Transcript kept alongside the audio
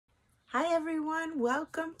Hi everyone,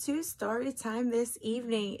 welcome to Storytime this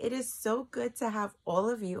evening. It is so good to have all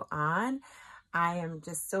of you on. I am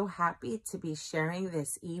just so happy to be sharing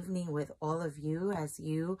this evening with all of you as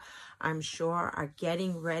you, I'm sure, are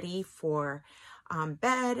getting ready for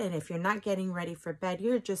bed. And if you're not getting ready for bed,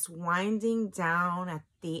 you're just winding down at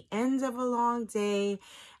the end of a long day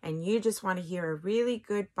and you just want to hear a really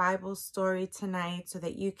good Bible story tonight so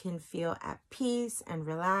that you can feel at peace and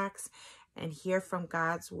relax and hear from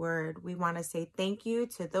God's word. We want to say thank you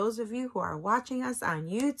to those of you who are watching us on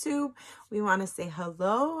YouTube. We want to say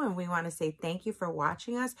hello and we want to say thank you for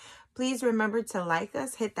watching us. Please remember to like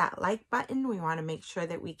us, hit that like button. We want to make sure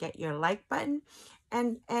that we get your like button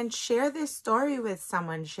and share this story with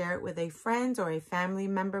someone. Share it with a friend or a family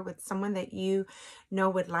member, with someone that you know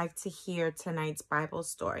would like to hear tonight's Bible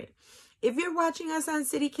story. If you're watching us on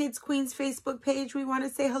City Kids Queens Facebook page, we want to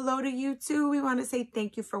say hello to you too. We want to say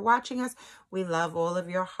thank you for watching us. We love all of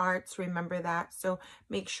your hearts. Remember that. So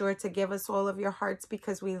make sure to give us all of your hearts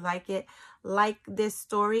because we like it. Like this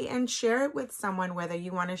story and share it with someone, whether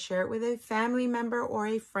you want to share it with a family member or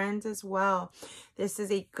a friend as well. This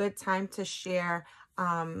is a good time to share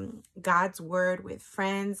God's word with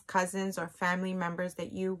friends, cousins, or family members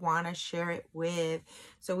that you want to share it with.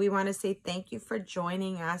 So we want to say thank you for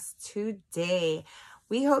joining us today.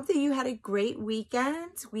 We hope that you had a great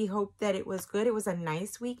weekend. We hope that it was good. It was a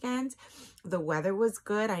nice weekend. The weather was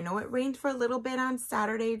good. I know it rained for a little bit on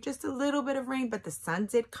Saturday, just a little bit of rain, but the sun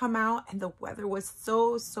did come out and the weather was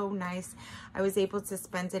so nice. I was able to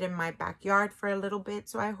spend it in my backyard for a little bit.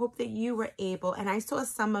 So I hope that you were able, and I saw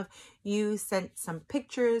some of you sent some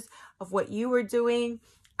pictures of what you were doing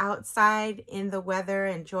outside in the weather,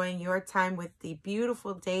 enjoying your time with the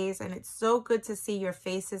beautiful days. And it's so good to see your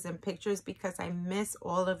faces and pictures because I miss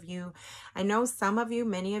all of you. I know some of you,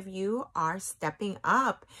 many of you are stepping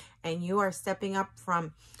up, and you are stepping up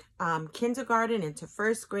from kindergarten into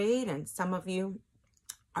first grade, and some of you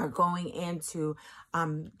are going into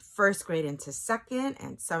first grade into second,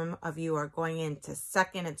 and some of you are going into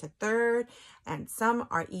second into third, and some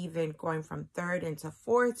are even going from third into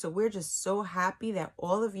fourth. So we're just so happy that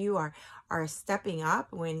all of you are stepping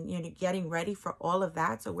up when you're getting ready for all of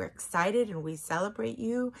that. So we're excited and we celebrate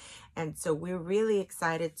you. And so we're really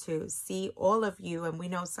excited to see all of you. And we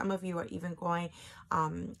know some of you are even going,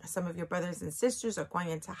 some of your brothers and sisters are going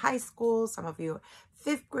into high school. Some of you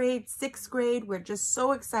 5th grade, 6th grade. We're just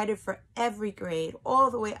so excited for every grade, all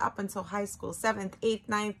the way up until high school, 7th, 8th,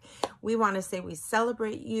 9th. We want to say we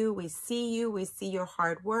celebrate you. We see you. We see your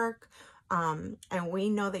hard work. And we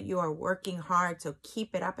know that you are working hard, so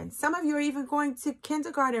keep it up. And some of you are even going to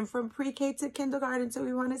kindergarten, from pre-K to kindergarten. So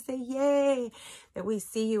we want to say, yay, that we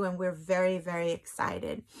see you, and we're very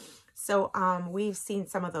excited. So we've seen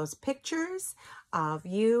some of those pictures of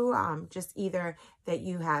you, just either that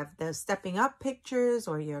you have those stepping up pictures,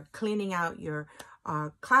 or you're cleaning out your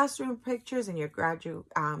classroom pictures and your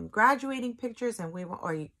graduating pictures, and we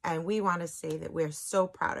want to say that we're so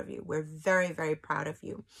proud of you. We're very proud of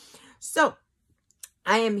you. So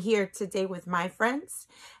I am here today with my friends,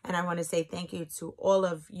 and I want to say thank you to all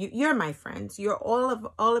of you. You're my friends. You're all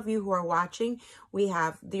of you who are watching.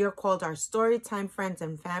 You're called our Storytime friends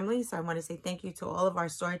and family. So I want to say thank you to all of our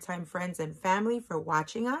Storytime friends and family for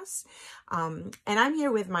watching us. And I'm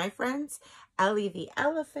here with my friends, Ellie the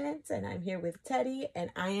elephant, and I'm here with Teddy, and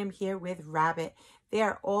I am here with Rabbit. They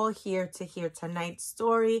are all here to hear tonight's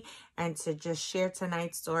story and to just share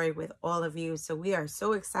tonight's story with all of you. So we are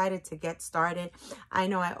so excited to get started. I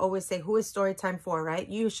know I always say, who is story time for, right?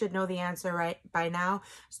 You should know the answer right by now.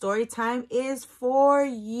 Story time is for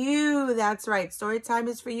you. That's right. Story time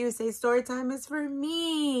is for you. Say, story time is for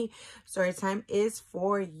me. Story time is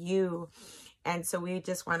for you. And so we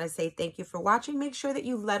just want to say thank you for watching. Make sure that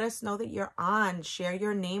you let us know that you're on. Share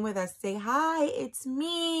your name with us. Say, hi, it's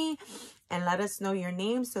me. And let us know your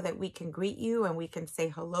name so that we can greet you and we can say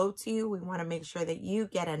hello to you. We want to make sure that you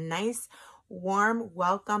get a nice, warm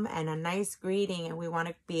welcome and a nice greeting. And we want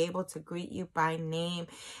to be able to greet you by name.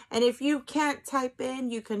 And if you can't type in,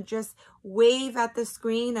 you can just wave at the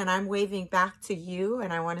screen, and I'm waving back to you.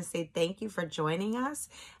 And I want to say thank you for joining us.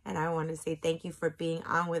 And I want to say thank you for being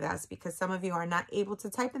on with us, because some of you are not able to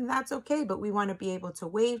type, and that's okay. But we want to be able to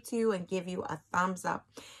wave to you and give you a thumbs up.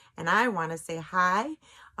 And I want to say hi.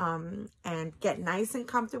 And get nice and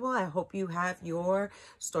comfortable. I hope you have your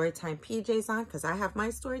Storytime PJs on, because I have my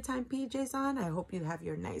Storytime PJs on. I hope you have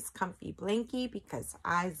your nice comfy blankie, because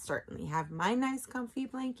I certainly have my nice comfy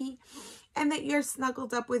blankie. And that you're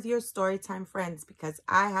snuggled up with your Storytime friends, because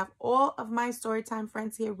I have all of my Storytime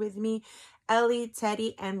friends here with me, Ellie,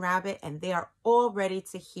 Teddy, and Rabbit, and they are all ready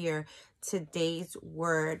to hear today's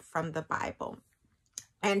word from the Bible.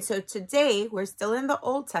 And so today, we're still in the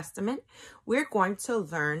Old Testament. We're going to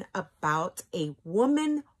learn about a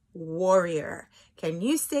woman warrior. Can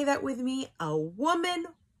you say that with me? A woman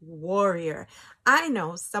warrior. I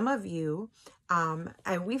know some of you,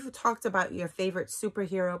 and we've talked about your favorite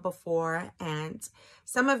superhero before, and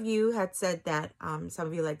some of you had said that some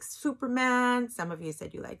of you like Superman, some of you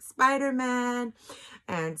said you like Spider-Man,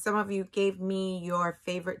 and some of you gave me your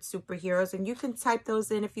favorite superheroes, and you can type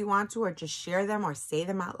those in if you want to, or just share them or say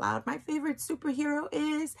them out loud. My favorite superhero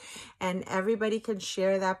is, and everybody can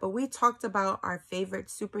share that. But we talked about our favorite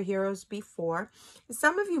superheroes before.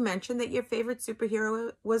 Some of you mentioned that your favorite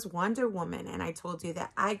superhero was Wonder Woman, and I told you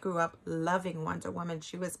that I grew up loving Wonder Woman.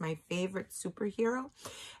 She was my favorite superhero.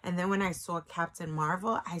 And then when I saw Captain Marvel,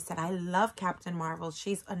 I said, I love Captain Marvel.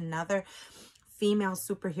 She's another female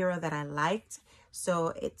superhero that I liked.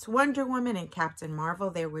 So it's Wonder Woman and Captain Marvel.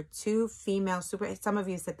 There were two female some of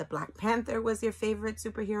you said the Black Panther was your favorite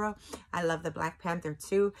superhero. I love the Black Panther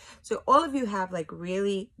too. So all of you have like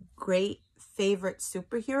really great favorite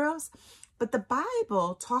superheroes. But the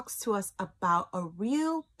Bible talks to us about a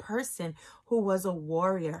real person who was a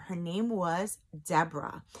warrior. Her name was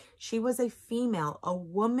Deborah. She was a female, a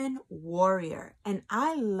woman warrior. And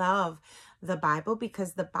I love the Bible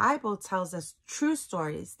because the Bible tells us true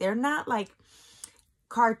stories. They're not like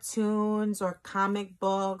cartoons or comic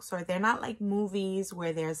books, or they're not like movies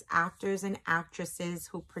where there's actors and actresses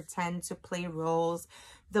who pretend to play roles.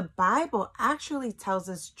 The Bible actually tells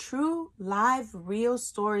us true, live, real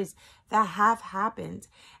stories that have happened.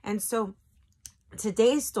 And so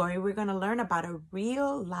today's story, we're going to learn about a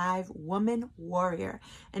real live woman warrior,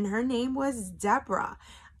 and her name was Deborah,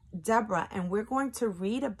 and we're going to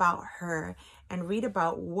read about her and read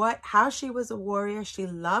about how she was a warrior. She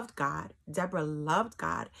loved God. Deborah loved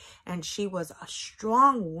God, and she was a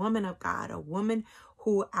strong woman of God, a woman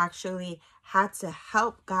who actually had to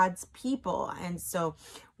help God's people. And so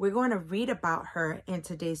we're going to read about her in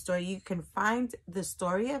today's story. You can find the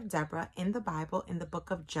story of Deborah in the Bible in the book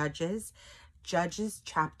of Judges, Judges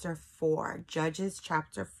chapter 4.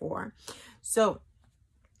 So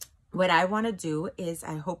what I want to do is,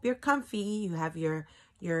 I hope you're comfy. You have you're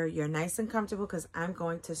nice and comfortable, because I'm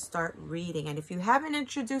going to start reading. And if you haven't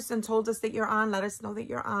introduced and told us that you're on, let us know that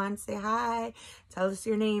you're on. Say hi, tell us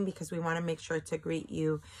your name, because we want to make sure to greet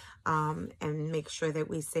you and make sure that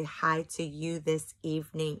we say hi to you this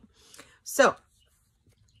evening. So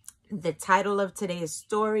the title of today's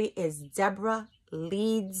story is Deborah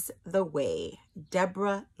Leads the Way.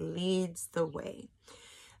 Deborah leads the way.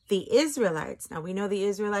 The Israelites, now we know the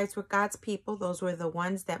Israelites were God's people. Those were the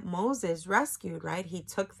ones that Moses rescued, right? He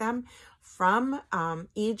took them from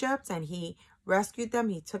Egypt, and he rescued them.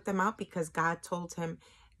 He took them out because God told him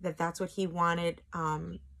that that's what he wanted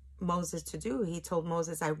Moses to do. He told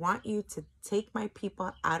Moses, I want you to take my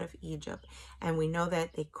people out of Egypt. And we know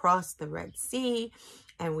that they crossed the Red Sea,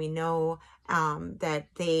 and we know that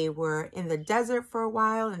they were in the desert for a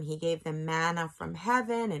while, and he gave them manna from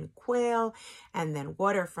heaven and quail and then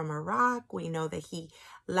water from a rock. We know that he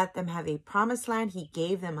let them have a promised land. He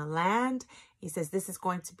gave them a land. He says, this is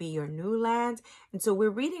going to be your new land. And so we're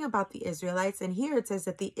reading about the Israelites, and here it says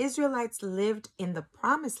that the Israelites lived in the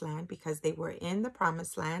promised land because they were in the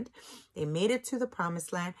promised land. They made it to the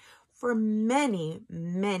promised land for many,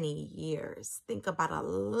 many years. Think about a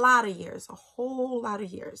lot of years, a whole lot of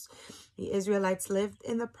years. The Israelites lived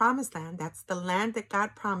in the promised land. That's the land that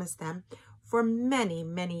God promised them for many,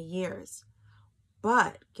 many years.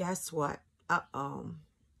 But guess what?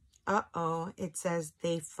 It says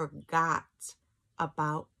they forgot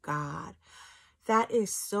about God. That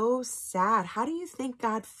is so sad. How do you think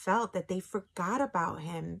God felt that they forgot about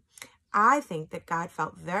him? I think that God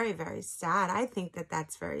felt very, very sad. I think that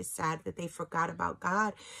that's very sad that they forgot about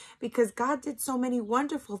God, because God did so many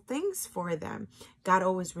wonderful things for them. God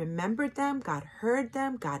always remembered them. God heard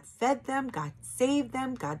them. God fed them. God saved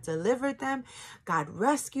them. God delivered them. God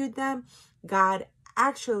rescued them. God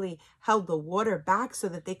actually held the water back so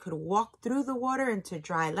that they could walk through the water into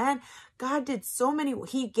dry land. God did so many.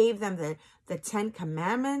 He gave them the 10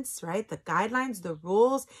 commandments, right? The guidelines, the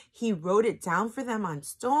rules. He wrote it down for them on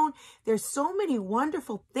stone. There's so many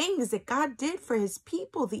wonderful things that God did for his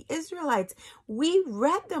people, the Israelites. We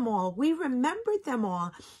read them all. We remembered them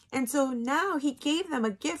all. And so now he gave them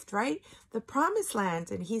a gift, right? The promised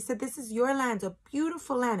land. And he said, this is your land, a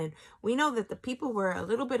beautiful land. And we know that the people were a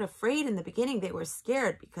little bit afraid in the beginning. They were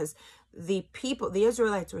scared because the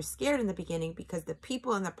Israelites were scared in the beginning because the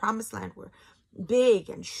people in the promised land were big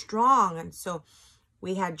and strong. And so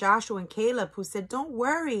We had Joshua and Caleb who said, don't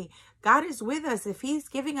worry, God is with us. If he's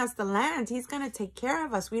giving us the land, he's going to take care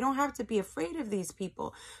of us. We don't have to be afraid of these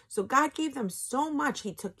people. So God gave them so much.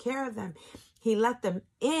 He took care of them. He let them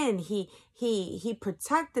in. He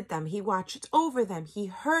protected them. He watched over them. He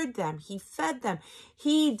heard them. He fed them.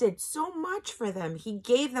 He did so much for them. He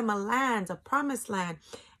gave them a land, a promised land.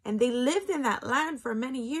 And they lived in that land for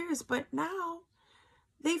many years. But now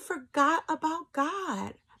they forgot about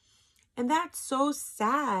God. And that's so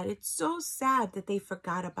sad. It's so sad that they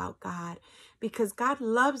forgot about God, because God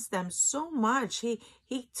loves them so much. He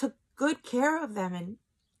took good care of them, and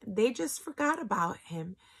they just forgot about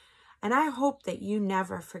him. And I hope that you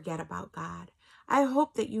never forget about God. I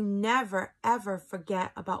hope that you never, ever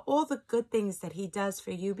forget about all the good things that he does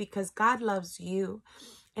for you, because God loves you.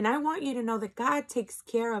 And I want you to know that God takes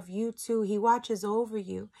care of you too. He watches over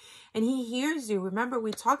you and he hears you. Remember,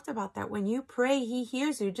 we talked about that. When you pray, he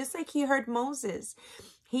hears you, just like he heard Moses.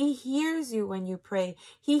 He hears you when you pray.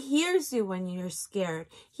 He hears you when you're scared.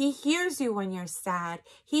 He hears you when you're sad.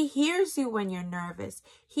 He hears you when you're nervous.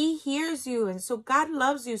 He hears you. And so God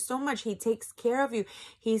loves you so much. He takes care of you.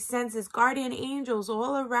 He sends his guardian angels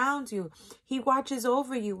all around you. He watches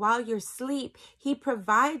over you while you're asleep. He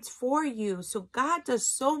provides for you. So God does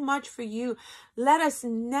so much for you. Let us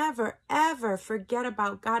never, ever forget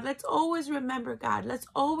about God. Let's always remember God. Let's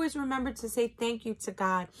always remember to say thank you to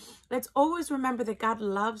God. Let's always remember that God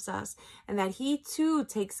loves us and that he too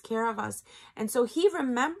takes care of us. And so he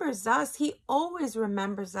remembers us. He always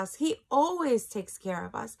remembers us. He always takes care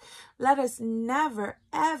of us. Let us never,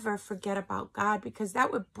 ever forget about God, because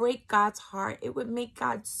that would break God's heart. It would make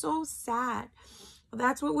God so sad. Well,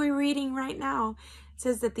 that's what we're reading right now. It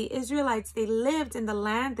says that the Israelites, they lived in the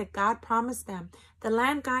land that God promised them, the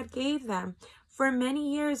land God gave them for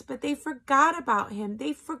many years, but they forgot about him.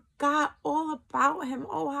 They forgot all about him.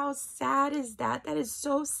 Oh, how sad is that? That is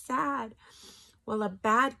so sad. Well, a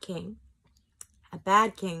bad king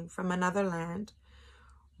from another land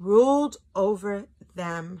ruled over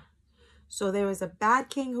them. So there was a bad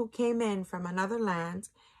king who came in from another land,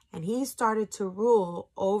 and he started to rule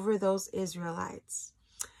over those Israelites.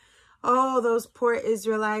 Oh, those poor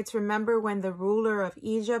Israelites. Remember when the ruler of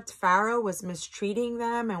Egypt, Pharaoh, was mistreating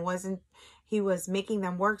them and he was making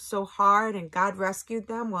them work so hard, and God rescued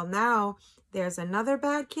them? Well, now there's another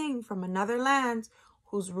bad king from another land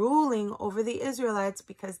who's ruling over the Israelites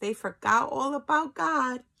because they forgot all about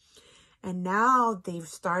God. And now they've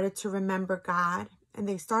started to remember God, and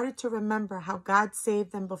they started to remember how God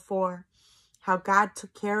saved them before, how God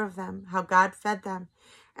took care of them, how God fed them.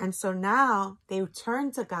 And so now they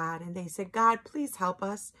turn to God and they say, God, please help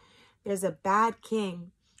us. There's a bad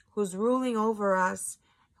king who's ruling over us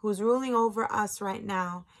right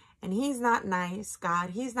now. And he's not nice,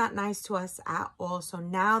 God. He's not nice to us at all. So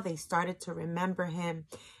now they started to remember him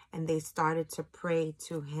and they started to pray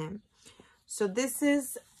to him. So this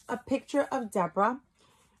is a picture of Deborah.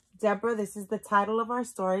 Deborah, this is the title of our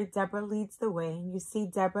story. Deborah leads the way. And you see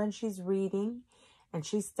Deborah, and she's reading and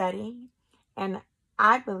she's studying. And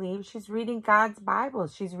I believe she's reading God's Bible.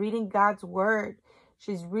 She's reading God's word.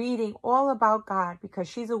 She's reading all about God because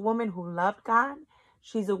she's a woman who loved God.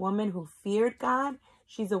 She's a woman who feared God.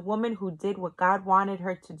 She's a woman who did what God wanted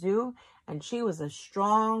her to do. And she was a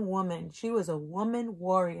strong woman. She was a woman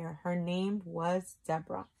warrior. Her name was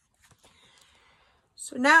Deborah.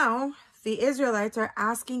 So now the Israelites are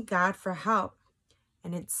asking God for help.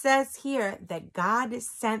 And it says here that God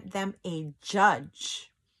sent them a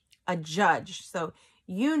judge. A judge. So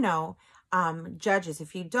you know, judges.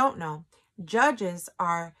 If you don't know, judges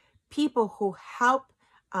are people who help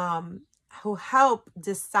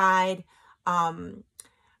decide,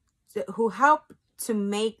 who help to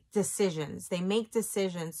make decisions. They make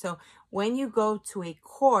decisions. So when you go to a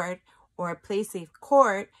court or a place of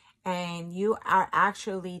court and you are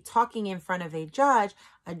actually talking in front of a judge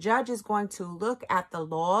is going to look at the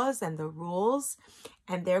laws and the rules,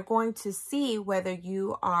 and they're going to see whether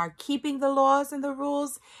you are keeping the laws and the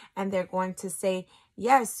rules, and they're going to say,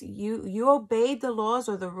 yes, you obeyed the laws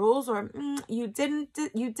or the rules, or you didn't,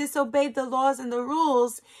 you disobeyed the laws and the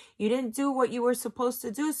rules. You didn't do what you were supposed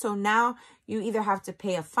to do. So now you either have to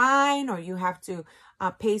pay a fine or you have to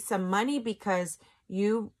pay some money because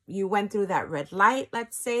you went through that red light.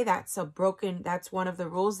 Let's say that's one of the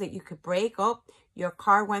rules that you could break. Oh, your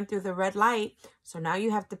car went through the red light. So now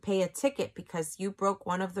you have to pay a ticket because you broke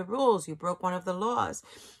one of the rules. You broke one of the laws.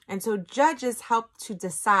 And so judges help to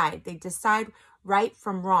decide. They decide right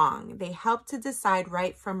from wrong. They help to decide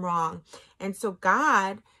right from wrong. And so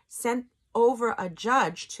God sent over a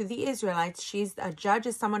judge to the Israelites. A judge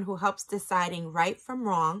is someone who helps deciding right from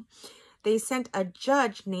wrong. they sent a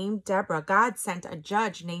judge named Deborah. God sent a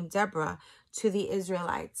judge named Deborah to the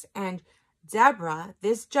Israelites. And Deborah,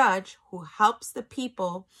 this judge who helps the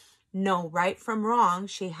people know right from wrong,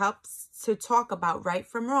 she helps to talk about right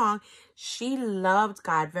from wrong. She loved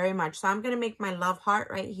God very much. So I'm going to make my love heart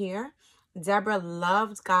right here. Deborah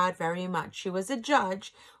loved God very much. She was a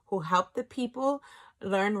judge who helped the people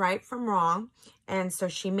learn right from wrong. And so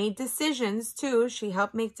she made decisions too. She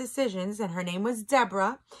helped make decisions, and her name was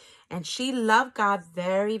Deborah. And she loved God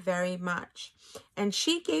very, very much. And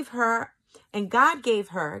she gave her, and God gave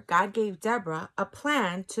Deborah a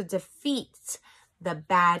plan to defeat the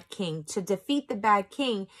bad king. To defeat the bad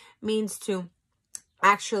king means to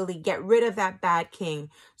actually get rid of that bad king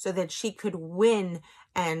so that she could win,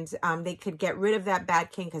 and they could get rid of that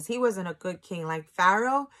bad king, because he wasn't a good king. Like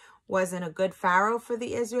Pharaoh wasn't a good Pharaoh for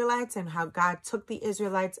the Israelites, and how God took the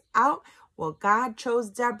Israelites out. Well, God chose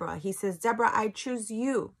Deborah. He says, Deborah, I choose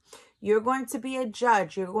you. You're going to be a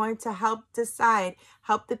judge. You're going to help decide,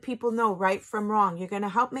 help the people know right from wrong. You're going to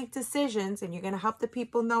help make decisions, and you're going to help the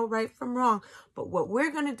people know right from wrong. But what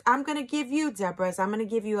I'm going to give you, Deborah, is I'm going to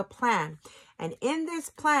give you a plan. And in this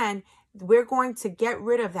plan, we're going to get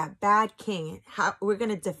rid of that bad king. We're going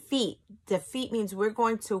to defeat. Defeat means we're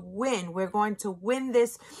going to win. We're going to win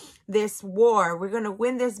this war. We're going to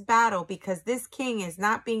win this battle, because this king is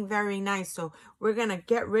not being very nice. So we're going to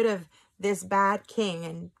get rid of this bad king.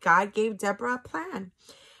 And God gave Deborah a plan.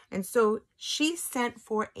 And so she sent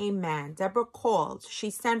for a man. Deborah called.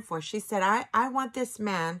 She said, I want this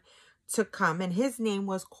man to come. And his name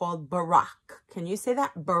was called Barak. Can you say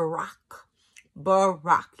that? Barak.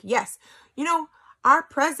 Barak. Yes. You know, our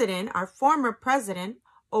president, our former president,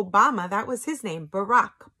 Obama, that was his name,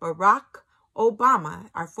 Barack. Barack Obama,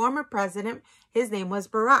 our former president, his name was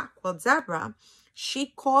Barak. Well, Deborah,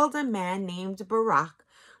 she called a man named Barak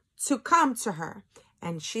to come to her.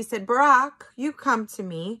 And she said, Barak, you come to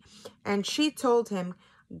me. And she told him,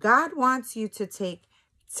 God wants you to take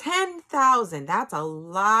 10,000. That's a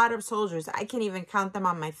lot of soldiers. I can't even count them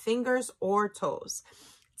on my fingers or toes.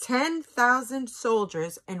 10,000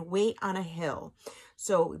 soldiers, and wait on a hill.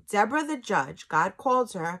 So Deborah the judge, God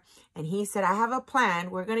called her, and he said, I have a plan.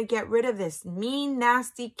 We're going to get rid of this mean,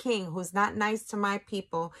 nasty king who's not nice to my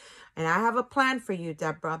people. And I have a plan for you,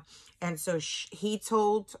 Deborah. And so he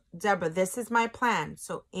told Deborah, this is my plan.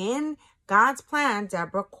 So in God's plan,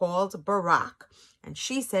 Deborah called Barak. And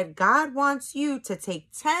she said, God wants you to take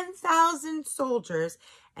 10,000 soldiers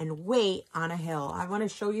and wait on a hill. I want to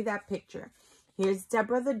show you that picture. Here's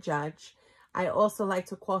Deborah the judge. I also like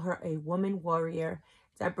to call her a woman warrior.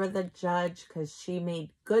 Deborah the judge, because she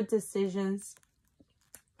made good decisions.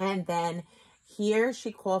 And then here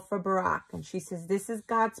she called for Barak. And she says, this is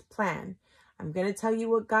God's plan. I'm going to tell you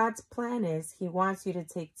what God's plan is. He wants you to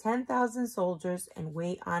take 10,000 soldiers and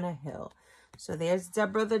wait on a hill. So there's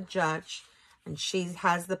Deborah the judge. And she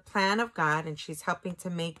has the plan of God, and she's helping to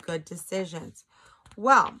make good decisions.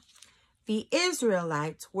 Well, the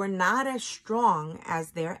Israelites were not as strong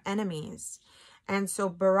as their enemies. And so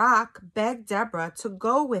Barak begged Deborah to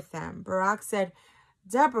go with them. Barak said,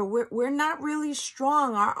 Deborah, we're not really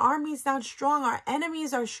strong. Our army's not strong. Our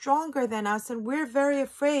enemies are stronger than us, and we're very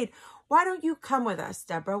afraid. Why don't you come with us,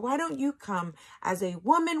 Deborah? Why don't you come as a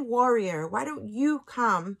woman warrior? Why don't you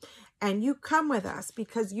come and you come with us?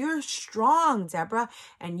 Because you're strong, Deborah,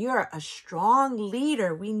 and you're a strong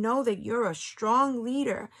leader. We know that you're a strong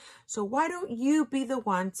leader. So why don't you be the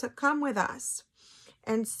one to come with us?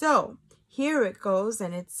 And so here it goes,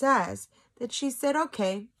 and it says that she said,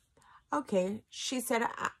 okay. She said,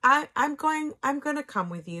 I'm going to come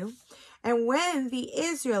with you. And when the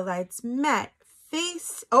Israelites met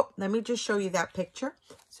let me just show you that picture.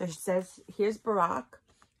 So she says, here's Barak.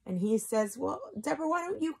 And he says, well, Deborah, why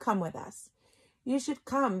don't you come with us? You should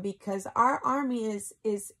come, because our army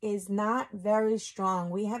is not very strong.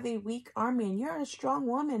 We have a weak army, and you're a strong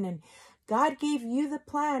woman, and God gave you the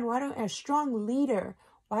plan. A strong leader?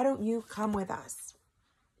 Why don't you come with us?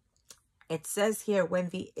 It says here, when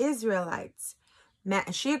the Israelites met,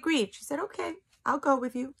 and she agreed. She said, okay, I'll go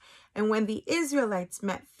with you. And when the Israelites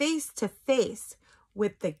met face to face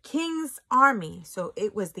with the king's army, so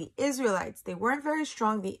it was the Israelites. They weren't very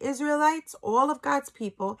strong. The Israelites, all of God's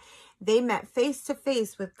people, they met face to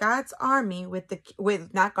face with God's army,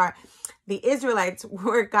 the Israelites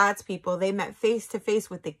were God's people. They met face to face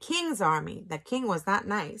with the king's army. The king was not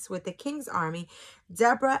nice. With the king's army,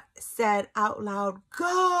 Deborah said out loud,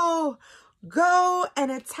 go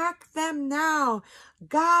and attack them now.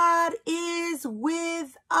 God is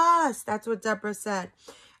with us. That's what Deborah said.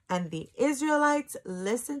 And the Israelites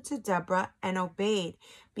listened to Deborah and obeyed,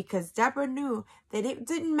 because Deborah knew that it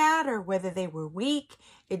didn't matter whether they were weak.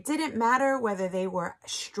 It didn't matter whether they were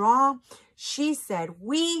strong. She said,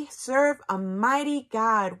 we serve a mighty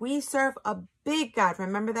God. We serve a big God.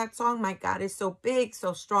 Remember that song? My God is so big,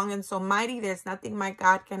 so strong, and so mighty. There's nothing my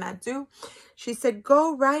God cannot do. She said,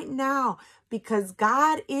 go right now, because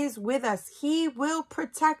God is with us. He will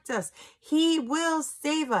protect us. He will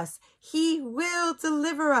save us. He will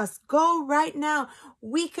deliver us. Go right now.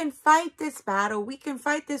 We can fight this battle. We can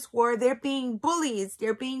fight this war. They're being bullies.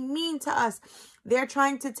 They're being mean to us. They're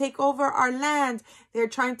trying to take over our land. They're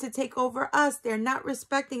trying to take over us. They're not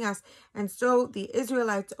respecting us. And so the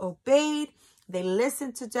Israelites obeyed. They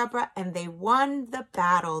listened to Deborah and they won the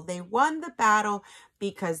battle. They won the battle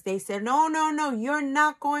because they said, no, no, no, you're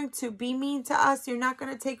not going to be mean to us. You're not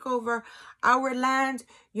going to take over our land.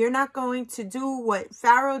 You're not going to do what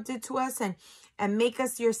Pharaoh did to us and make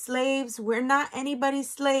us your slaves. We're not anybody's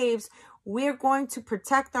slaves. We're going to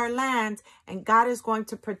protect our land, and God is going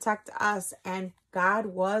to protect us. And God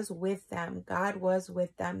was with them. God was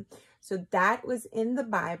with them. So that was in the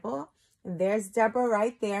Bible. And there's Deborah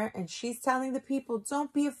right there. And she's telling the people,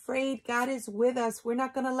 don't be afraid. God is with us. We're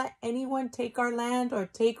not going to let anyone take our land or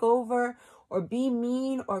take over or be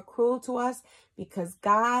mean or cruel to us, because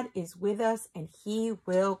God is with us and he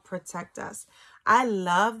will protect us. I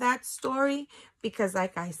love that story because,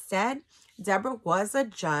 like I said, Deborah was a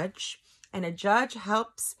judge, and a judge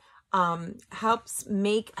helps us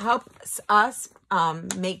make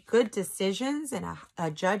good decisions, and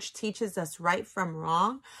a judge teaches us right from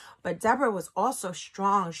wrong. But Deborah was also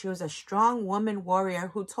strong. She was a strong woman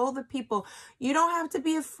warrior who told the people, you don't have to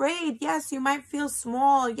be afraid. Yes, you might feel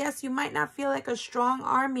small. Yes, you might not feel like a strong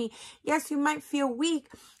army. Yes, you might feel weak,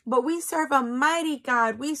 but we serve a mighty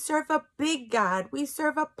God. We serve a big God. We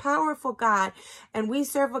serve a powerful God, and we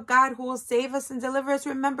serve a God who will save us and deliver us.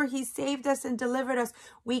 Remember, he saved us and delivered us.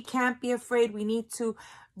 We can't be afraid. We need to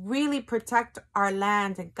really protect our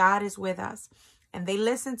land, and God is with us. And they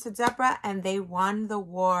listened to Deborah and they won the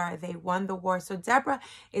war. They won the war. So Deborah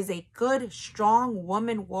is a good, strong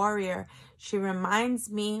woman warrior. She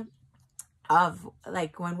reminds me of,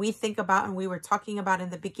 like, when we think about, and we were talking about in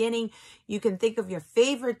the beginning, you can think of your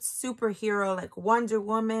favorite superhero like Wonder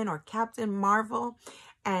Woman or Captain Marvel.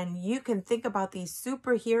 And you can think about these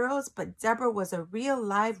superheroes, but Deborah was a real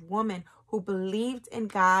live woman who believed in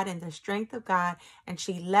God and the strength of God, and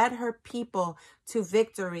she led her people to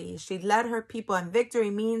victory. She led her people, and victory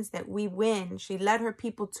means that we win. She led her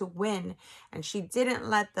people to win, and she didn't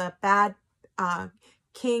let the bad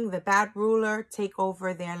king, the bad ruler, take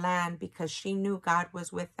over their land, because she knew God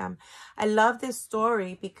was with them. I love this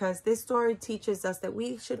story because this story teaches us that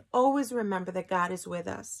we should always remember that God is with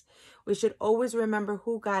us. We should always remember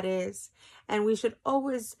who God is, and we should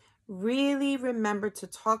always really remember to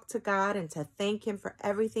talk to God and to thank him for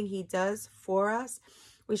everything he does for us.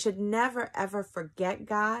 We should never, ever forget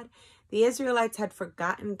God. The Israelites had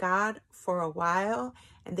forgotten God for a while,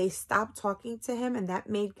 and they stopped talking to him, and that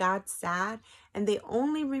made God sad. And they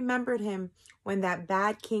only remembered him when that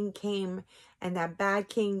bad king came, and that bad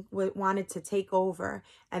king wanted to take over.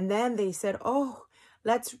 And then they said, oh,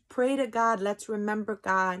 let's pray to God. Let's remember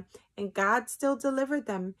God. And God still delivered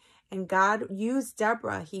them. And God used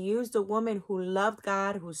Deborah. He used a woman who loved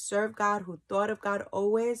God, who served God, who thought of God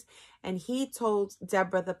always. And he told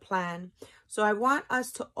Deborah the plan. So I want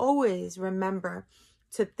us to always remember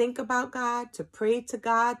to think about God, to pray to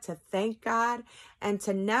God, to thank God, and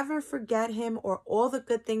to never forget him or all the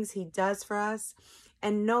good things he does for us.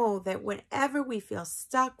 And know that whenever we feel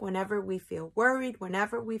stuck, whenever we feel worried,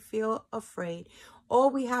 whenever we feel afraid, all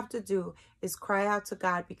we have to do is cry out to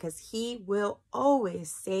God, because he will always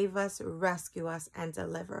save us, rescue us, and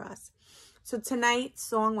deliver us. So tonight's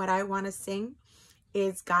song, what I want to sing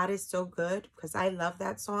is God is So Good, because I love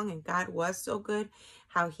that song, and God was so good,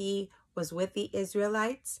 how he was with the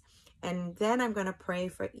Israelites. And then I'm going to pray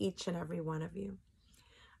for each and every one of you.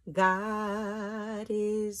 God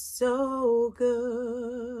is so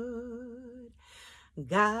good.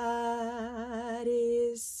 God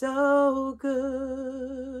is so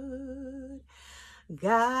good.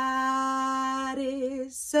 God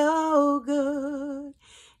is so good.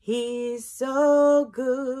 He's so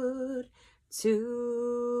good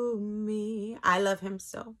to me. I love him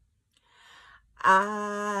so.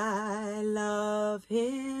 I love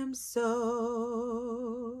him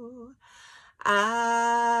so.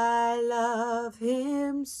 I love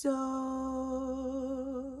him so.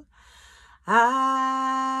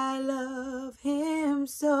 I love him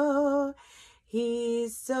so.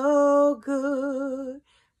 He's so good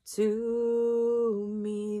to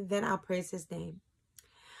me. Then I'll praise his name.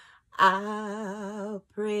 I'll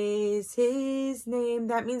praise his name.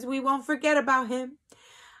 That means we won't forget about him.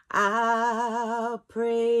 I'll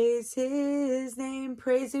praise his name.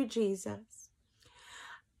 Praise you, Jesus.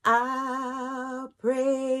 I'll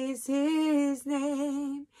praise his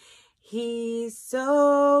name. He's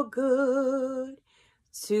so good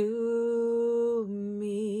to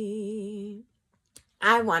me.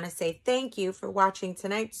 I want to say thank you for watching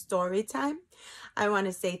tonight's story time. I want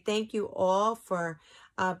to say thank you all for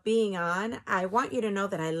being on. I want you to know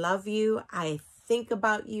that I love you. I think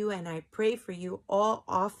about you and I pray for you all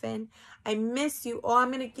often. I miss you all.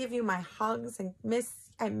 I'm going to give you my hugs and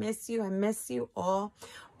I miss you all.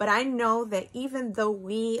 But I know that even though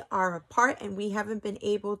we are apart and we haven't been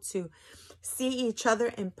able to see each other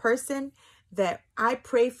in person, that I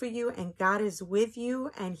pray for you and God is with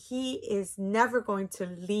you and he is never going to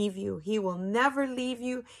leave you. He will never leave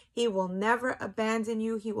you. He will never abandon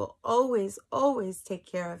you. He will always, always take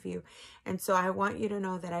care of you. And so I want you to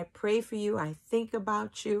know that I pray for you. I think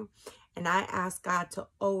about you and I ask God to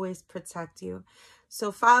always protect you.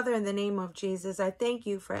 So Father, in the name of Jesus, I thank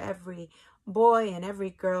you for every boy and every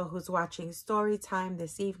girl who's watching story time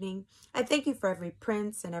this evening. I thank you for every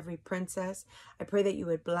prince and every princess. I pray that you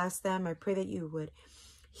would bless them. I pray that you would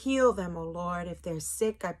heal them, oh Lord. If they're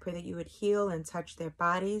sick, I pray that you would heal and touch their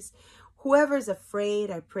bodies. Whoever's afraid,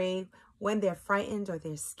 I pray when they're frightened or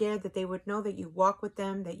they're scared, that they would know that you walk with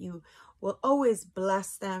them, that you will always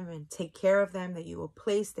bless them and take care of them, that you will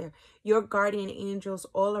place your guardian angels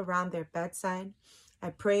all around their bedside. I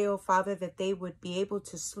pray, oh Father, that they would be able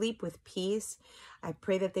to sleep with peace. I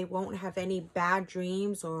pray that they won't have any bad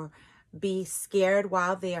dreams or be scared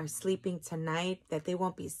while they are sleeping tonight, that they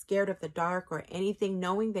won't be scared of the dark or anything,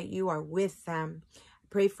 knowing that you are with them. I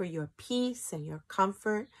pray for your peace and your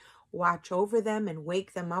comfort. Watch over them and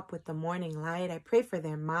wake them up with the morning light. I pray for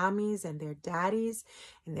their mommies and their daddies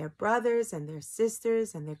and their brothers and their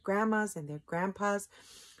sisters and their grandmas and their grandpas.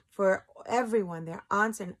 For everyone, their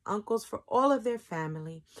aunts and uncles, for all of their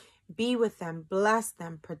family. Be with them, bless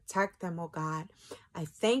them, protect them, oh God. I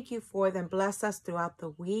thank you for them. Bless us throughout the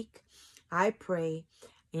week. I pray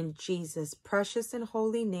in Jesus' precious and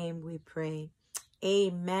holy name we pray.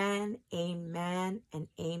 Amen, amen, and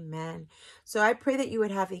amen. So I pray that you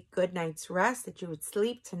would have a good night's rest, that you would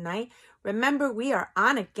sleep tonight. Remember, we are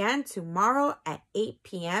on again tomorrow at 8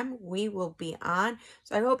 p.m. We will be on.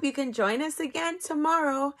 So I hope you can join us again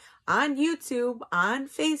tomorrow on YouTube, on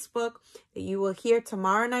Facebook, that you will hear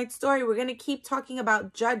tomorrow night's story. We're going to keep talking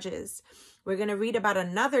about judges. We're going to read about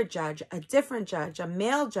another judge, a different judge, a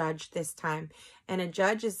male judge this time. And a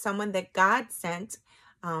judge is someone that God sent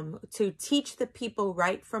to teach the people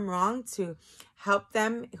right from wrong, to help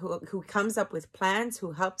them, who comes up with plans,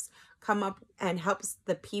 who helps come up and helps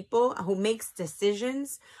the people, who makes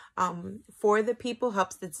decisions for the people,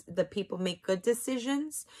 helps the people make good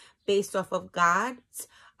decisions based off of God's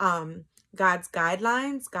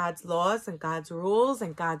guidelines, God's laws, and God's rules,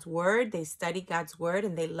 and God's word. They study God's word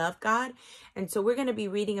and they love God. And so we're going to be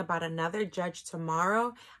reading about another judge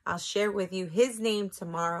tomorrow. I'll share with you his name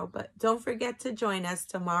tomorrow, but don't forget to join us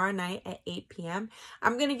tomorrow night at 8 p.m.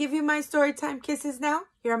 I'm going to give you my storytime kisses now.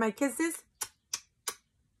 Here are my kisses.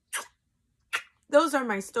 Those are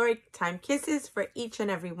my storytime kisses for each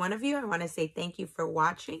and every one of you. I want to say thank you for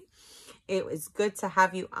watching. It was good to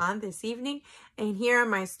have you on this evening. And here are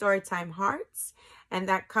my storytime hearts. And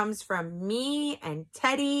that comes from me and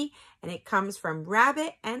Teddy. And it comes from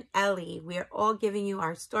Rabbit and Ellie. We are all giving you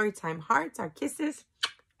our storytime hearts, our kisses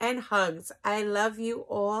and hugs. I love you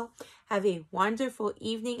all. Have a wonderful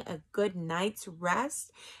evening, a good night's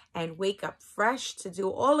rest, and wake up fresh to do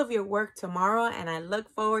all of your work tomorrow. And I look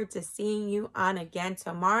forward to seeing you on again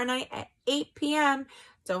tomorrow night at 8 p.m.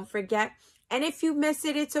 Don't forget. And if you miss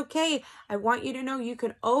it, it's okay. I want you to know you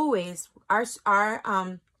can always,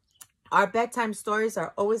 our bedtime stories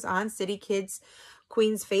are always on City Kids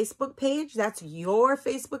Queen's Facebook page. That's your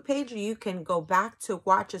Facebook page. You can go back to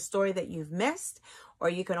watch a story that you've missed, or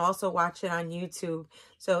you can also watch it on YouTube.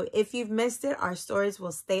 So if you've missed it, our stories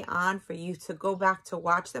will stay on for you to go back to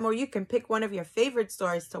watch them, or you can pick one of your favorite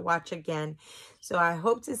stories to watch again. So I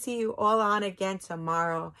hope to see you all on again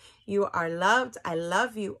tomorrow. You are loved. I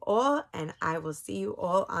love you all, and I will see you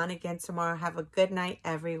all on again tomorrow. Have a good night,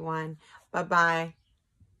 everyone. Bye-bye.